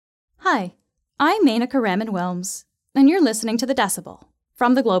Hi, I'm Menaka Raman-Wilms, and you're listening to The Decibel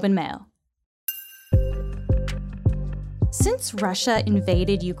from the Globe and Mail. Since Russia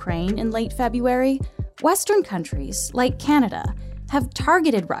invaded Ukraine in late February, Western countries, like Canada, have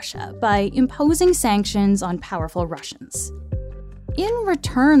targeted Russia by imposing sanctions on powerful Russians. In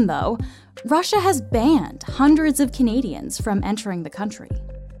return, though, Russia has banned hundreds of Canadians from entering the country.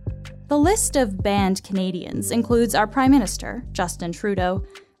 The list of banned Canadians includes our Prime Minister, Justin Trudeau,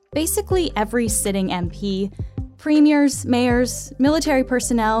 basically every sitting MP, premiers, mayors, military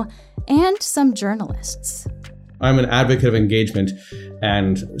personnel, and some journalists. I'm an advocate of engagement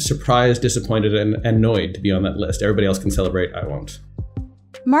and surprised, disappointed, and annoyed to be on that list. Everybody else can celebrate, I won't.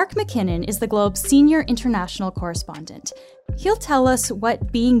 Mark MacKinnon is the Globe's senior international correspondent. He'll tell us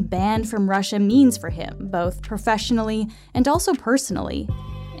what being banned from Russia means for him, both professionally and also personally,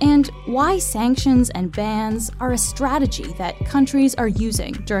 and why sanctions and bans are a strategy that countries are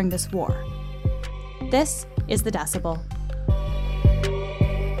using during this war. This is The Decibel.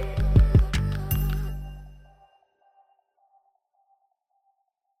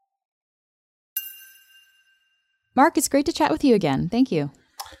 Mark, it's great to chat with you again. Thank you.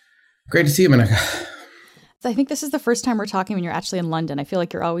 Great to see you, Menaka. I think this is the first time we're talking when you're actually in London. I feel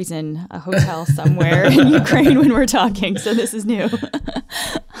like you're always in a hotel somewhere in Ukraine when we're talking, so this is new.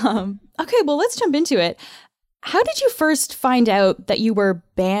 Okay, well, let's jump into it. How did you first find out that you were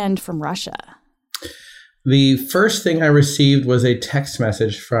banned from Russia? The first thing I received was a text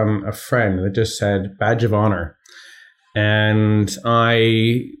message from a friend that just said, badge of honor. And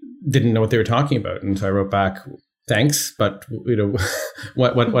I didn't know what they were talking about. And so I wrote back, thanks, but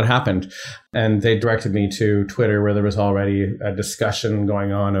what happened? And they directed me to Twitter, where there was already a discussion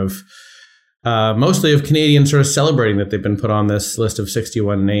going on of mostly of Canadians sort of celebrating that they've been put on this list of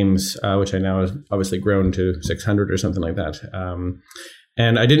 61 names, which I now has obviously grown to 600 or something like that.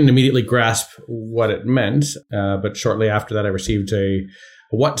 And I didn't immediately grasp what it meant, but shortly after that, I received a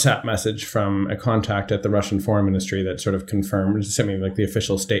WhatsApp message from a contact at the Russian Foreign Ministry that sort of confirmed, sent me like the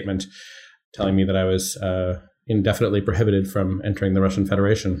official statement telling me that I was indefinitely prohibited from entering the Russian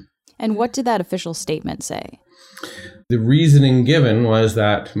Federation. And what did that official statement say? The reasoning given was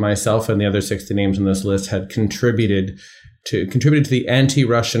that myself and the other 60 names on this list had contributed to the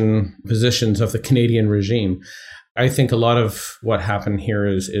anti-Russian positions of the Canadian regime. I think a lot of what happened here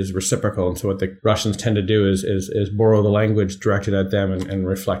is reciprocal. And so what the Russians tend to do is borrow the language directed at them and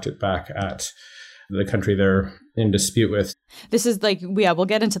reflect it back at the country they're in dispute with. This is like, we'll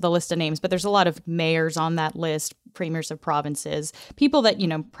get into the list of names, but there's a lot of mayors on that list, premiers of provinces, people that,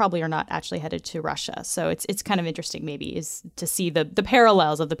 probably are not actually headed to Russia. So it's kind of interesting maybe is to see the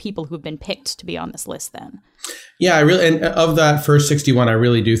parallels of the people who've been picked to be on this list then. Yeah, and of that first 61, I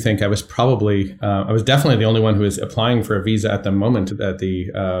really do think I was definitely the only one who was applying for a visa at the moment that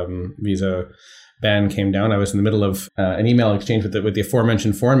the visa ban came down. I was in the middle of an email exchange with the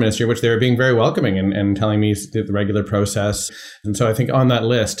aforementioned foreign ministry, which they were being very welcoming and telling me the regular process. And so I think on that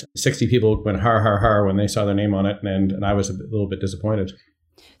list, 60 people went har, har, har when they saw their name on it. And I was a little bit disappointed.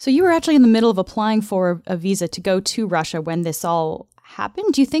 So you were actually in the middle of applying for a visa to go to Russia when this all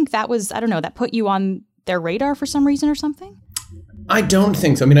happened. Do you think that was, that put you on their radar for some reason or something? I don't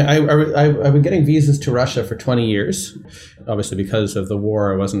think so. I mean, I've been getting visas to Russia for 20 years. Obviously, because of the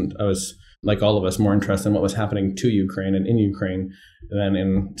war, I was like all of us, more interested in what was happening to Ukraine and in Ukraine than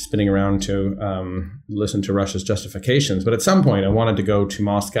in spinning around to listen to Russia's justifications. But at some point, I wanted to go to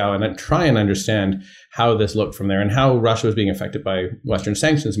Moscow and try and understand how this looked from there and how Russia was being affected by Western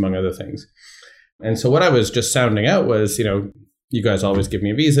sanctions, among other things. And so what I was just sounding out was, you guys always give me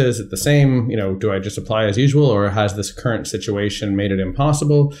a visa. Is it the same? Do I just apply as usual, or has this current situation made it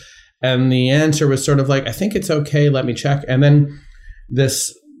impossible? And the answer was sort of like, I think it's okay. Let me check. And then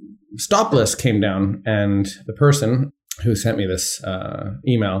this stop list came down, and the person who sent me this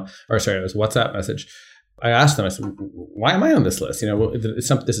this WhatsApp message, I asked them, I said, why am I on this list?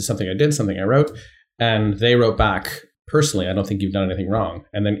 This is something I did, something I wrote. And they wrote back, personally, I don't think you've done anything wrong.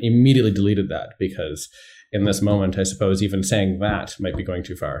 And then immediately deleted that because in this moment, I suppose even saying that might be going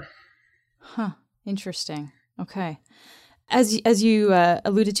too far. Huh. Interesting. Okay. As you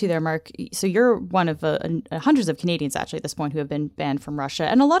alluded to there, Mark, so you're one of hundreds of Canadians actually at this point who have been banned from Russia.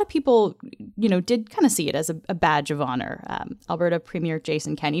 And a lot of people, did kind of see it as a badge of honor. Alberta Premier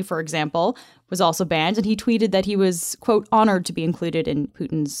Jason Kenney, for example, was also banned. And he tweeted that he was, quote, honored to be included in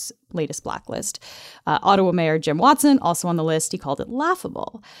Putin's latest blacklist. Ottawa Mayor Jim Watson, also on the list, he called it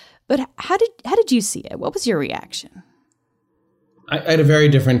laughable. But how did you see it? What was your reaction? I had a very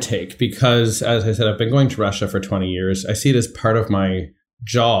different take because, as I said, I've been going to Russia for 20 years. I see it as part of my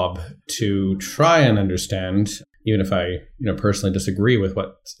job to try and understand even if I, personally disagree with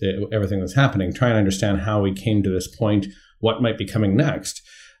everything that's happening, trying to understand how we came to this point, what might be coming next.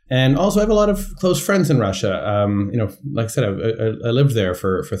 And also, I have a lot of close friends in Russia. Like I said, I lived there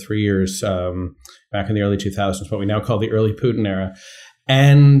for 3 years back in the early 2000s, what we now call the early Putin era.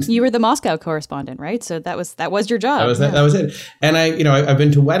 And you were the Moscow correspondent, right? So that was your job. That was it. And I've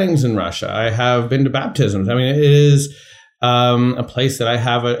been to weddings in Russia. I have been to baptisms. I mean, it is a place that I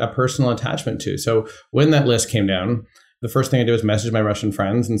have a personal attachment to. So when that list came down, the first thing I did was message my Russian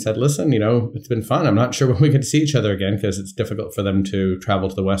friends and said, listen, it's been fun. I'm not sure when we could see each other again because it's difficult for them to travel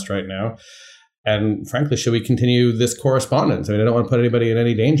to the West right now. And frankly, should we continue this correspondence? I don't want to put anybody in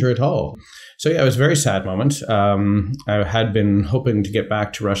any danger at all. So yeah, it was a very sad moment. I had been hoping to get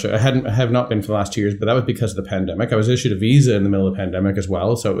back to Russia. I have not been for the last 2 years, but that was because of the pandemic. I was issued a visa in the middle of the pandemic as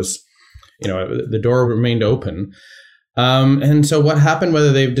well. So it was, the door remained open. And so what happened,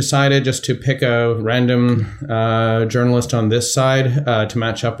 whether they've decided just to pick a random journalist on this side to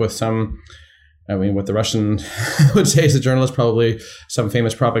match up with what the Russian would say is a journalist, probably some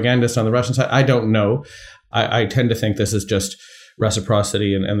famous propagandist on the Russian side, I don't know. I tend to think this is just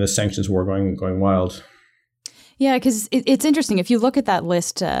reciprocity and the sanctions war going wild. Yeah, because it's interesting. If you look at that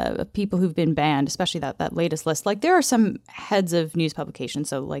list of people who've been banned, especially that latest list, like there are some heads of news publications.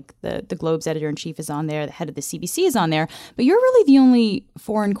 So like the Globe's editor-in-chief is on there, the head of the CBC is on there, but you're really the only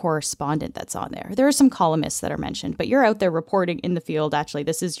foreign correspondent that's on there. There are some columnists that are mentioned, but you're out there reporting in the field. Actually,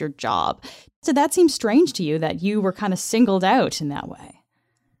 this is your job. So that seems strange to you that you were kind of singled out in that way.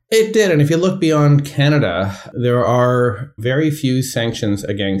 It did. And if you look beyond Canada, there are very few sanctions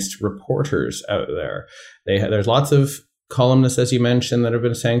against reporters out there. There's lots of columnists, as you mentioned, that have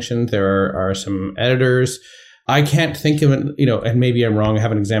been sanctioned. There are some editors. I can't think of it, and maybe I'm wrong. I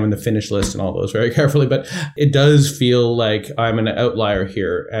haven't examined the Finnish list and all those very carefully, but it does feel like I'm an outlier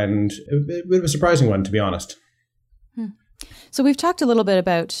here and a bit of a surprising one, to be honest. So we've talked a little bit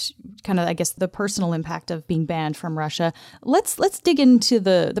about kind of, I guess, the personal impact of being banned from Russia. Let's dig into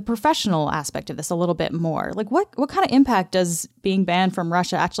the professional aspect of this a little bit more. Like what kind of impact does being banned from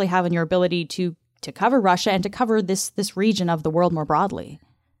Russia actually have on your ability to cover Russia and to cover this region of the world more broadly?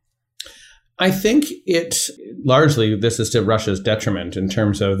 I think largely this is to Russia's detriment in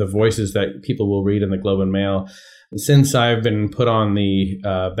terms of the voices that people will read in the Globe and Mail. Since I've been put on the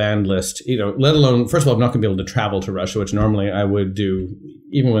banned list, let alone, first of all, I'm not going to be able to travel to Russia, which normally I would do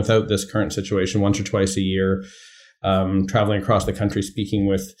even without this current situation, once or twice a year, traveling across the country, speaking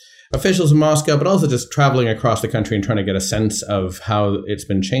with officials in Moscow, but also just traveling across the country and trying to get a sense of how it's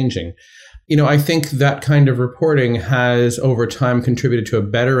been changing. I think that kind of reporting has over time contributed to a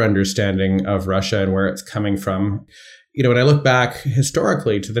better understanding of Russia and where it's coming from. When I look back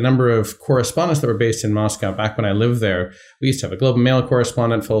historically to the number of correspondents that were based in Moscow back when I lived there, we used to have a Globe and Mail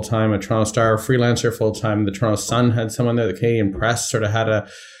correspondent full-time, a Toronto Star freelancer full-time. The Toronto Sun had someone there. The Canadian Press sort of had an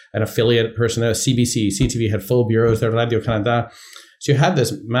affiliate person there. CBC, CTV had full bureaus there. Radio Canada. So you had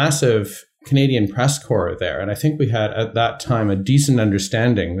this massive Canadian press corps there. And I think we had at that time a decent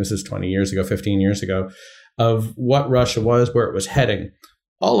understanding, this is 20 years ago, 15 years ago, of what Russia was, where it was heading.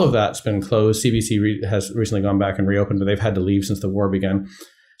 All of that's been closed. CBC has recently gone back and reopened, but they've had to leave since the war began.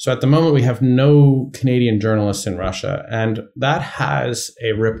 So at the moment, we have no Canadian journalists in Russia, and that has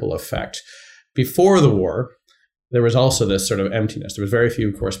a ripple effect. Before the war, there was also this sort of emptiness. There was very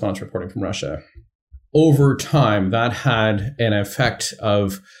few correspondents reporting from Russia. Over time, that had an effect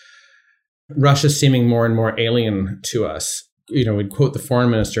of Russia seeming more and more alien to us. We'd quote the foreign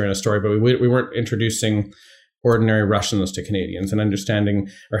minister in a story, but we weren't introducing ordinary Russians to Canadians and understanding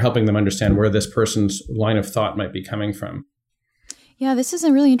or helping them understand where this person's line of thought might be coming from. Yeah, this is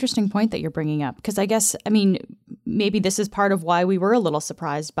a really interesting point that you're bringing up, because I guess, maybe this is part of why we were a little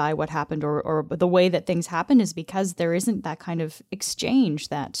surprised by what happened or the way that things happen is because there isn't that kind of exchange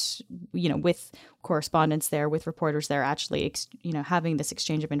that, with correspondents there, with reporters there actually, having this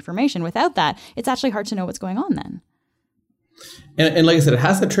exchange of information. Without that, it's actually hard to know what's going on then. And like I said, it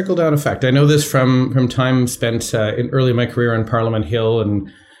has a trickle-down effect. I know this from time spent in early in my career on Parliament Hill,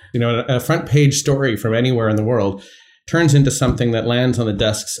 and a front page story from anywhere in the world turns into something that lands on the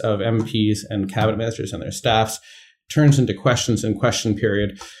desks of MPs and cabinet ministers and their staffs, turns into questions and question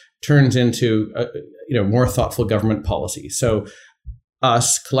period, turns into more thoughtful government policy. So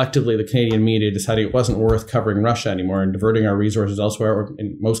us collectively, the Canadian media, deciding it wasn't worth covering Russia anymore and diverting our resources elsewhere, or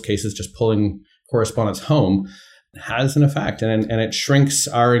in most cases just pulling correspondents home, has an effect, and it shrinks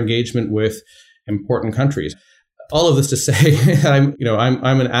our engagement with important countries. All of this to say that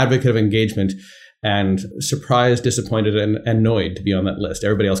I'm an advocate of engagement, and surprised, disappointed, and annoyed to be on that list.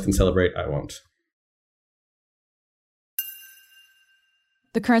 Everybody else can celebrate, I won't.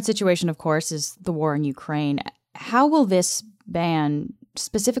 The current situation, of course, is the war in Ukraine. How will this ban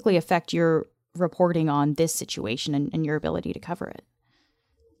specifically affect your reporting on this situation and your ability to cover it?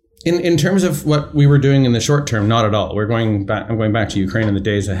 In terms of what we were doing in the short term, not at all. I'm going back to Ukraine in the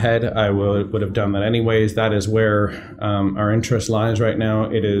days ahead. I would have done that anyways. That is where our interest lies right now.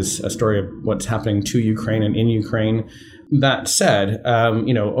 It is a story of what's happening to Ukraine and in Ukraine. That said,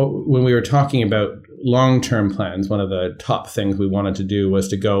 when we were talking about long-term plans, one of the top things we wanted to do was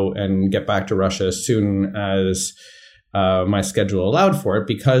to go and get back to Russia as soon as my schedule allowed for it,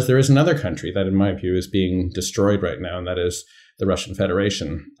 because there is another country that, in my view, is being destroyed right now, and that is the Russian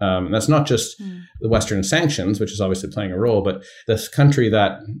Federation. And that's not just the Western sanctions, which is obviously playing a role, but this country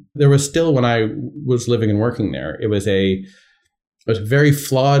that there was still, when I was living and working there, it was a very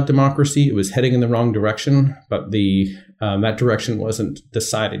flawed democracy. It was heading in the wrong direction, but that direction wasn't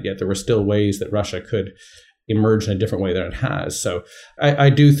decided yet. There were still ways that Russia could emerge in a different way than it has. So I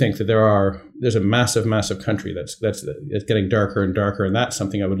do think that there's a massive, massive country that's getting darker and darker, and that's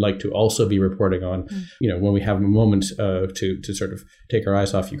something I would like to also be reporting on. When we have a moment to sort of take our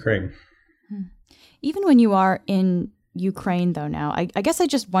eyes off Ukraine. Even when you are in Ukraine, though, now, I guess I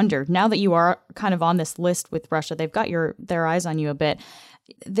just wonder, now that you are kind of on this list with Russia, they've got their eyes on you a bit.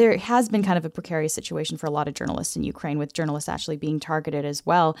 There has been kind of a precarious situation for a lot of journalists in Ukraine, with journalists actually being targeted as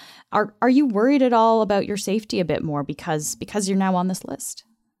well. Are you worried at all about your safety a bit more because you're now on this list?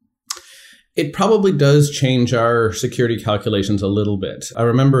 It probably does change our security calculations a little bit. I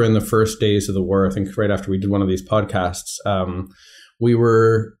remember in the first days of the war, I think right after we did one of these podcasts,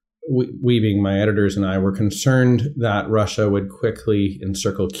 we being my editors and I were concerned that Russia would quickly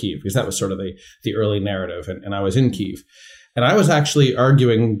encircle Kyiv, because that was sort of the early narrative. And I was in Kyiv. And I was actually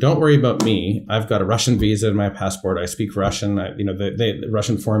arguing, don't worry about me. I've got a Russian visa in my passport. I speak Russian. The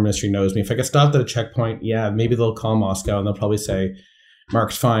Russian Foreign Ministry knows me. If I get stopped at a checkpoint, maybe they'll call Moscow and they'll probably say,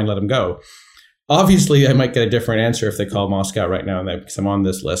 Mark's fine, let him go. Obviously, I might get a different answer if they call Moscow right now, because I'm on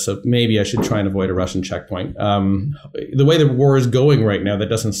this list. So maybe I should try and avoid a Russian checkpoint. The way the war is going right now, that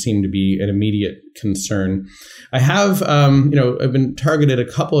doesn't seem to be an immediate concern. I have, I've been targeted a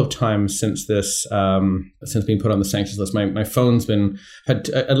couple of times since being put on the sanctions list. My phone's had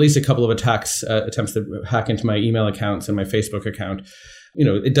at least a couple of attempts to hack into my email accounts and my Facebook account.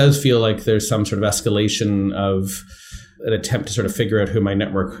 It does feel like there's some sort of escalation of an attempt to sort of figure out who my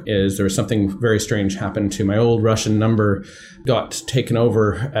network is. There was something very strange happened to my old Russian number, got taken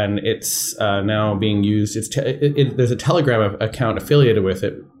over, and it's now being used. There's a Telegram account affiliated with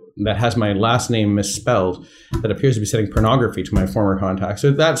it that has my last name misspelled, that appears to be sending pornography to my former contacts.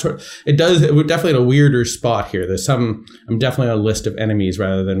 So we're definitely in a weirder spot here. I'm definitely on a list of enemies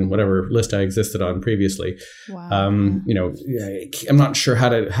rather than whatever list I existed on previously. Wow. I'm not sure how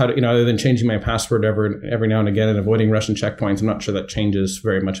to, other than changing my password every now and again and avoiding Russian checkpoints, I'm not sure that changes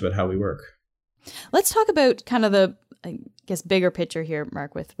very much about how we work. Let's talk about kind of the, I guess, bigger picture here,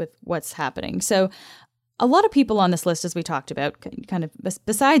 Mark, with what's happening. So a lot of people on this list, as we talked about, kind of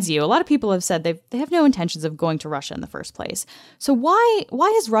besides you, a lot of people have said they have no intentions of going to Russia in the first place. So why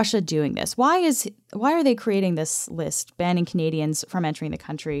is Russia doing this? Why are they creating this list, banning Canadians from entering the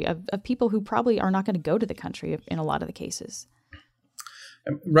country, of people who probably are not going to go to the country in a lot of the cases?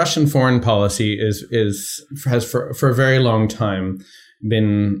 Russian foreign policy has for a very long time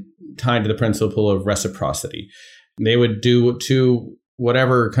been tied to the principle of reciprocity. They would do to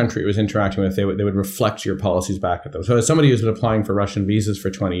whatever country it was interacting with, they would reflect your policies back at them. So as somebody who's been applying for Russian visas for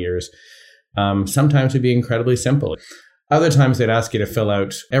 20 years, sometimes it'd be incredibly simple. Other times they'd ask you to fill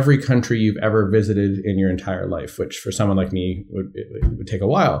out every country you've ever visited in your entire life, which for someone like me would take a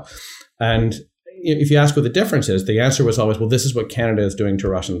while. And if you ask what the difference is, the answer was always, well, this is what Canada is doing to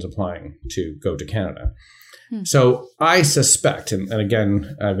Russians applying to go to Canada. So I suspect, and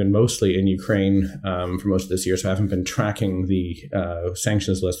again, I've been mostly in Ukraine for most of this year, so I haven't been tracking the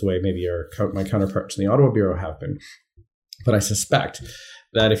sanctions list the way maybe my counterparts in the Ottawa Bureau have been. But I suspect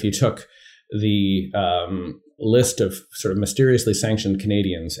that if you took the list of sort of mysteriously sanctioned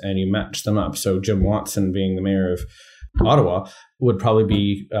Canadians and you matched them up, so Jim Watson being the mayor of Ottawa would probably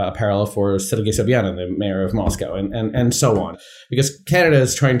be a parallel for Sergei Sobyanin, the mayor of Moscow, and so on. Because Canada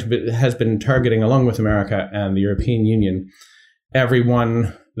has been targeting, along with America and the European Union,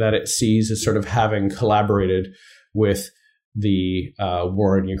 everyone that it sees as sort of having collaborated with the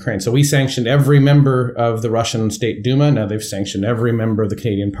war in Ukraine. So we sanctioned every member of the Russian State Duma. Now they've sanctioned every member of the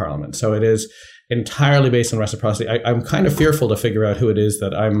Canadian Parliament. So it is entirely based on reciprocity. I'm kind of fearful to figure out who it is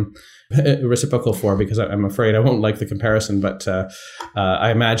that I'm reciprocal for, because I'm afraid I won't like the comparison. But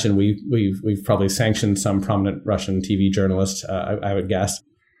I imagine we've probably sanctioned some prominent Russian TV journalist, I would guess.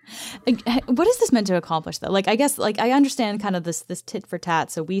 What is this meant to accomplish, though? Like, I guess, like, I understand kind of this tit for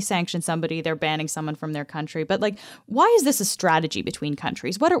tat. So we sanction somebody, they're banning someone from their country. But, like, why is this a strategy between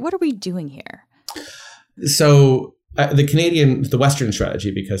countries? What are we doing here? So the Western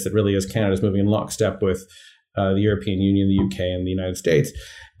strategy, because it really is Canada's moving in lockstep with the European Union, the UK, and the United States,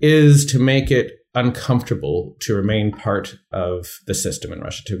 is to make it uncomfortable to remain part of the system in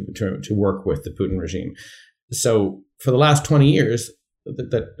Russia, to work with the Putin regime. So for the last 20 years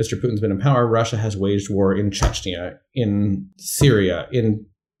that Mr. Putin's been in power, Russia has waged war in Chechnya, in Syria, in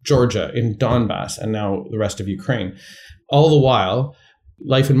Georgia, in Donbass, and now the rest of Ukraine. All the while,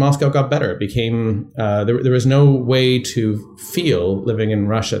 life in Moscow got better. It became there was no way to feel living in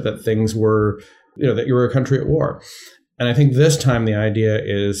Russia that things were, that you were a country at war. And I think this time the idea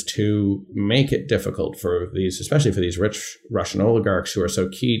is to make it difficult for these, especially for these rich Russian oligarchs who are so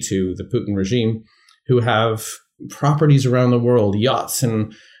key to the Putin regime, who have properties around the world, yachts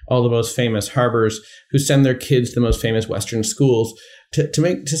and all the most famous harbors, who send their kids to the most famous Western schools,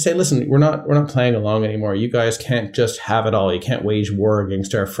 to say, listen, we're not playing along anymore. You guys can't just have it all. You can't wage war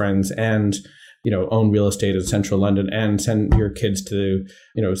against our friends and own real estate in central London and send your kids to,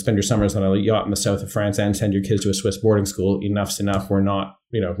 spend your summers on a yacht in the south of France and send your kids to a Swiss boarding school. Enough's enough. We're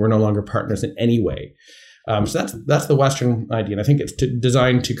no longer partners in any way. So that's the Western idea. And I think it's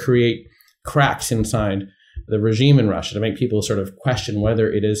designed to create cracks inside the regime in Russia, to make people sort of question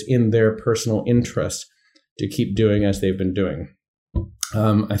whether it is in their personal interest to keep doing as they've been doing.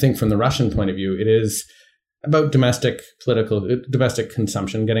 I think from the Russian point of view, it is about domestic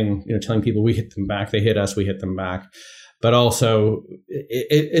consumption, telling people we hit them back, they hit us, we hit them back. But also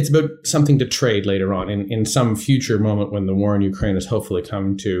it's about something to trade later on in some future moment when the war in Ukraine has hopefully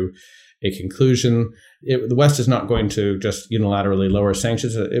come to a conclusion. The West is not going to just unilaterally lower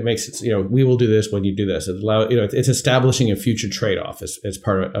sanctions. It makes it, we will do this when you do this. It's establishing a future trade-off as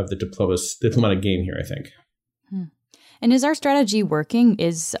part of the diplomatic game here, I think. And is our strategy working?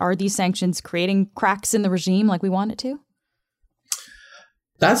 Are these sanctions creating cracks in the regime like we want it to?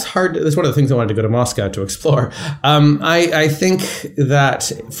 That's hard. That's one of the things I wanted to go to Moscow to explore. I think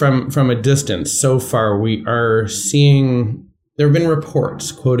that from a distance, so far, we are seeing, there have been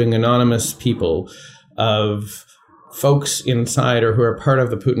reports quoting anonymous people of folks inside or who are part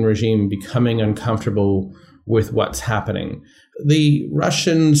of the Putin regime becoming uncomfortable with what's happening. The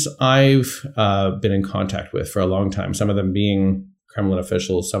Russians I've been in contact with for a long time, some of them being Kremlin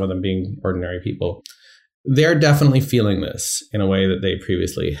officials, some of them being ordinary people, they're definitely feeling this in a way that they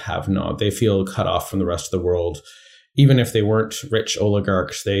previously have not. They feel cut off from the rest of the world. Even if they weren't rich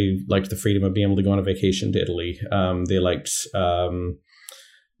oligarchs, they liked the freedom of being able to go on a vacation to Italy. They liked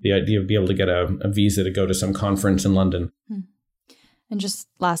the idea of being able to get a visa to go to some conference in London. And just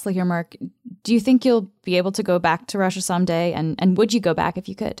lastly here, Mark, do you think you'll be able to go back to Russia someday? And would you go back if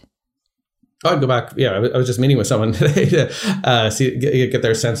you could? I'd go back. Yeah, I was just meeting with someone today to get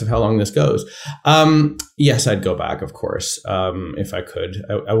their sense of how long this goes. Yes, I'd go back, of course, if I could.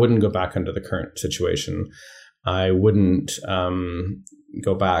 I wouldn't go back under the current situation. I wouldn't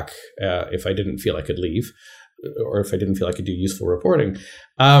go back if I didn't feel I could leave, or if I didn't feel I could do useful reporting.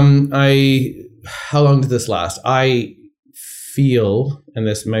 How long did this last? I feel, and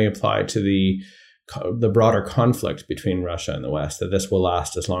this may apply to the broader conflict between Russia and the West, that this will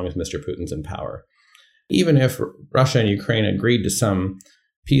last as long as Mr. Putin's in power. Even if Russia and Ukraine agreed to some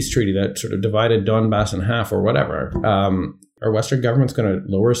peace treaty that sort of divided Donbass in half or whatever, are Western governments going to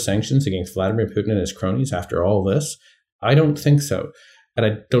lower sanctions against Vladimir Putin and his cronies after all this? I don't think so. And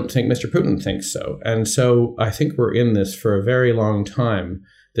I don't think Mr. Putin thinks so. And so I think we're in this for a very long time,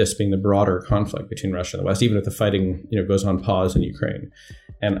 this being the broader conflict between Russia and the West, even if the fighting goes on pause in Ukraine.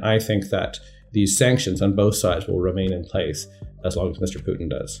 And I think that these sanctions on both sides will remain in place as long as Mr. Putin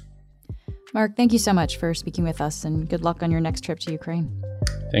does. Mark, thank you so much for speaking with us, and good luck on your next trip to Ukraine.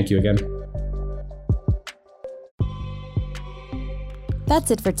 Thank you again.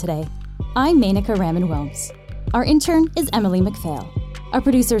 That's it for today. I'm Menaka Raman-Wilms. Our intern is Emily McPhail. Our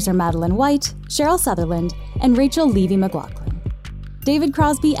producers are Madeline White, Cheryl Sutherland, and Rachel Levy-McLaughlin. David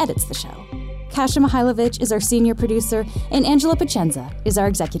Crosby edits the show. Kasia Mihailovich is our senior producer, and Angela Pacenza is our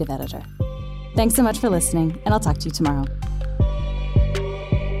executive editor. Thanks so much for listening, and I'll talk to you tomorrow.